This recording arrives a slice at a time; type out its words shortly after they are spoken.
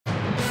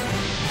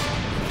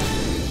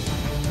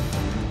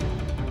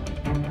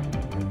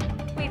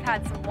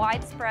had some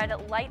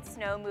widespread light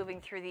snow moving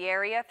through the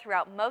area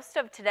throughout most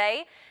of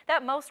today.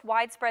 That most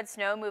widespread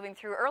snow moving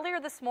through earlier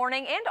this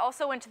morning and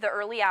also into the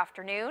early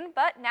afternoon.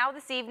 But now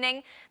this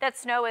evening, that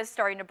snow is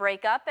starting to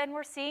break up and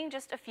we're seeing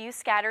just a few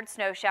scattered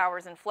snow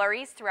showers and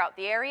flurries throughout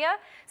the area.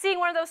 Seeing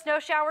one of those snow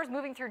showers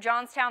moving through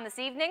Johnstown this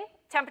evening.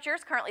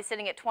 Temperatures currently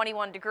sitting at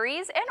 21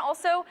 degrees and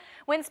also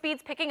wind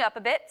speeds picking up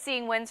a bit,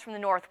 seeing winds from the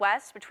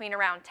northwest between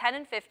around 10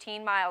 and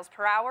 15 miles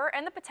per hour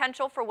and the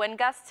potential for wind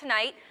gusts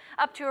tonight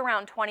up to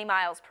around 20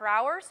 miles per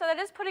hour. So that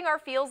is putting our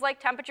feels like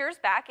temperatures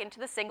back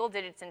into the single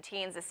digits and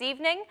teens this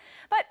evening.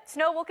 But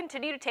snow will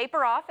continue to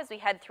taper off as we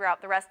head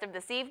throughout the rest of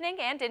this evening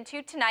and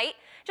into tonight.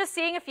 Just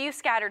seeing a few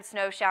scattered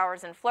snow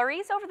showers and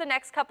flurries over the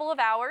next couple of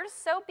hours.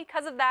 So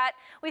because of that,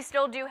 we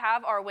still do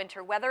have our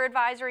winter weather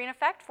advisory in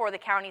effect for the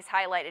counties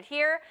highlighted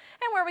here.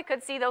 And where we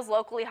could see those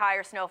locally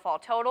higher snowfall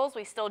totals,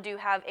 we still do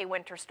have a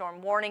winter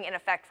storm warning in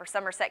effect for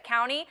Somerset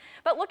County.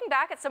 But looking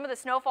back at some of the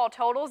snowfall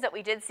totals that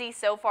we did see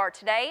so far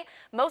today,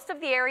 most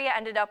of the area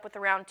ended up with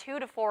around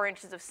 2 to 4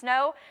 inches of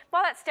snow.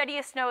 While that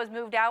steadiest snow has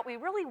moved out, we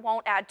really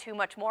won't add too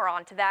much more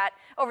onto that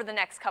over the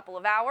next couple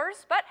of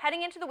hours. But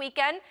heading into the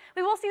weekend,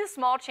 we will see a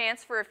small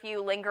chance for a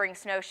few lingering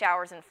snow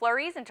showers and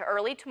flurries into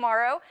early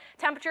tomorrow.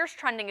 Temperatures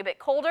trending a bit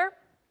colder,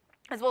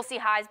 as we'll see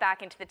highs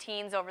back into the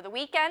teens over the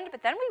weekend,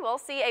 but then we will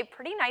see a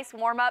pretty nice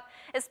warm up,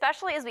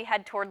 especially as we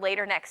head toward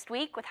later next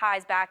week with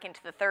highs back into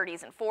the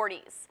 30s and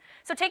 40s.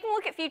 So taking a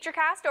look at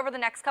Futurecast over the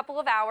next couple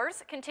of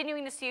hours,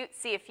 continuing to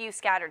see a few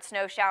scattered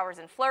snow showers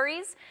and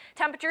flurries,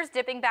 temperatures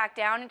dipping back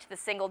down into the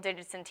single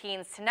digits and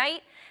teens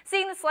tonight,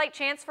 seeing the slight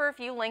chance for a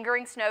few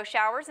lingering snow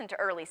showers into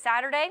early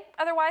Saturday,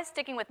 otherwise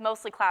sticking with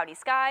mostly cloudy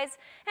skies,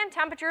 and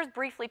temperatures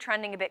briefly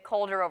trending a bit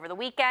colder over the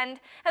weekend,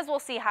 as we'll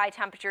see high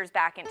temperatures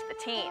back into the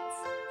teens.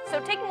 So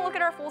taking a look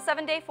at our full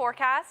 7-day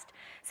forecast,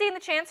 seeing the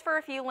chance for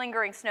a few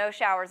lingering snow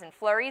showers and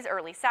flurries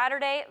early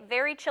Saturday,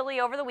 very chilly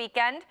over the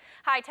weekend,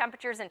 high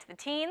temperatures into the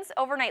teens,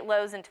 overnight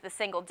lows into the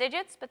single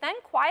digits, but then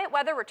quiet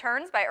weather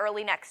returns by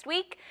early next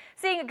week,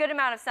 seeing a good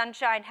amount of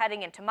sunshine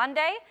heading into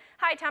Monday,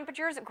 high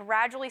temperatures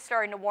gradually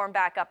starting to warm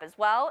back up as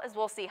well, as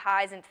we'll see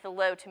highs into the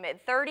low to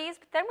mid 30s,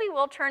 but then we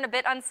will turn a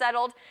bit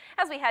unsettled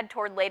as we head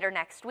toward later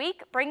next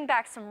week, bringing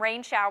back some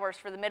rain showers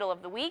for the middle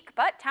of the week,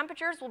 but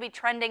temperatures will be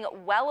trending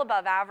well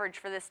above average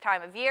for this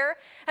time of year,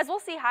 as we'll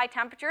see high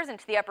temperatures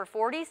into the upper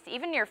 40s to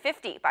even near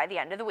 50 by the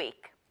end of the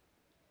week.